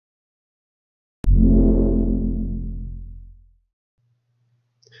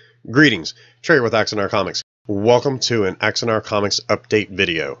Greetings, Trey with Axanar Comics. Welcome to an Axanar Comics update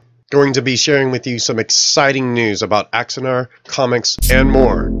video. Going to be sharing with you some exciting news about Axanar Comics and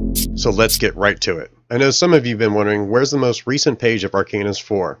more. So let's get right to it. I know some of you have been wondering, where's the most recent page of Arcanus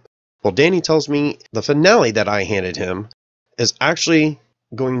 4? Well, Danny tells me the finale that I handed him is actually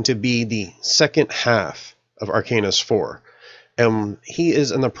going to be the second half of Arcanus 4. And he is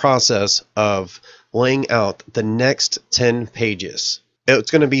in the process of laying out the next 10 pages.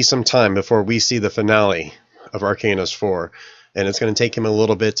 It's going to be some time before we see the finale of Arcanus 4, and it's going to take him a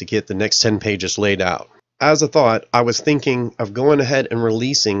little bit to get the next 10 pages laid out. As a thought, I was thinking of going ahead and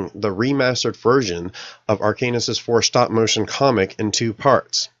releasing the remastered version of Arcanus 4 stop-motion comic in 2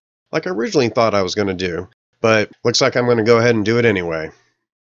 parts, like I originally thought I was going to do, but looks like I'm going to go ahead and do it anyway.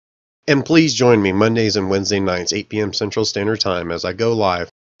 And please join me Mondays and Wednesday nights, 8 p.m. Central Standard Time, as I go live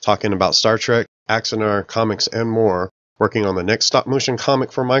talking about Star Trek, Axanar Comics, and more, working on the next stop-motion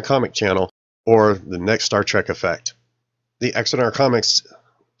comic for my comic channel, or the next Star Trek effect. The Axanar Comics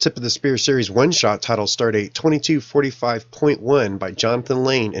Tip of the Spear series one-shot titled Stardate 2245.1 by Jonathan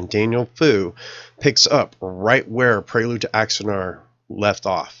Lane and Daniel Fu picks up right where Prelude to Axanar left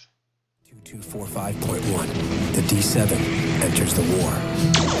off. 2245.1. The D7 enters the war.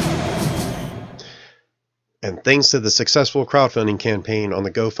 And thanks to the successful crowdfunding campaign on the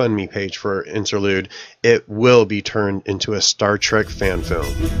GoFundMe page for Interlude, it will be turned into a Star Trek fan film.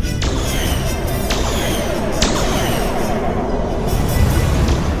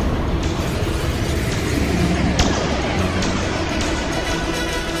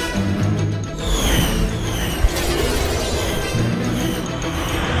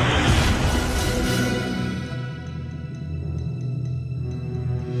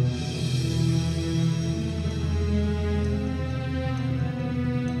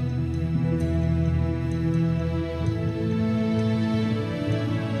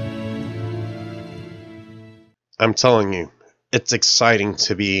 I'm telling you, it's exciting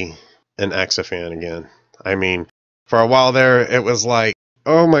to be an Axa fan again. I mean, for a while there, it was like,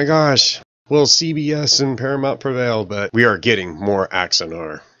 oh my gosh, will CBS and Paramount prevail? But we are getting more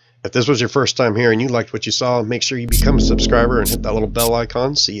Axanar. If this was your first time here and you liked what you saw, make sure you become a subscriber and hit that little bell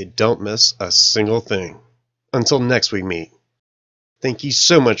icon so you don't miss a single thing. Until next we meet, thank you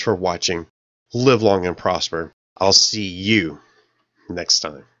so much for watching. Live long and prosper. I'll see you next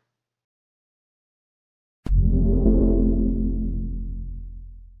time.